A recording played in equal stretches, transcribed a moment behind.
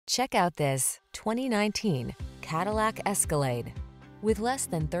Check out this 2019 Cadillac Escalade. With less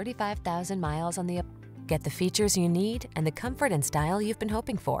than 35,000 miles on the get the features you need and the comfort and style you've been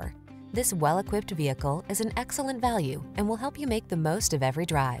hoping for. This well-equipped vehicle is an excellent value and will help you make the most of every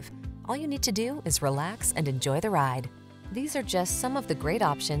drive. All you need to do is relax and enjoy the ride. These are just some of the great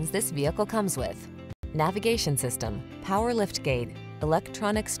options this vehicle comes with: navigation system, power liftgate,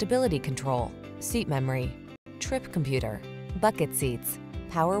 electronic stability control, seat memory, trip computer, bucket seats,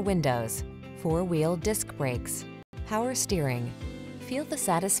 power windows, four-wheel disc brakes, power steering. Feel the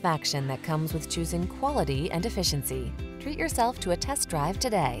satisfaction that comes with choosing quality and efficiency. Treat yourself to a test drive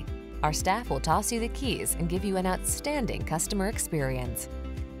today. Our staff will toss you the keys and give you an outstanding customer experience.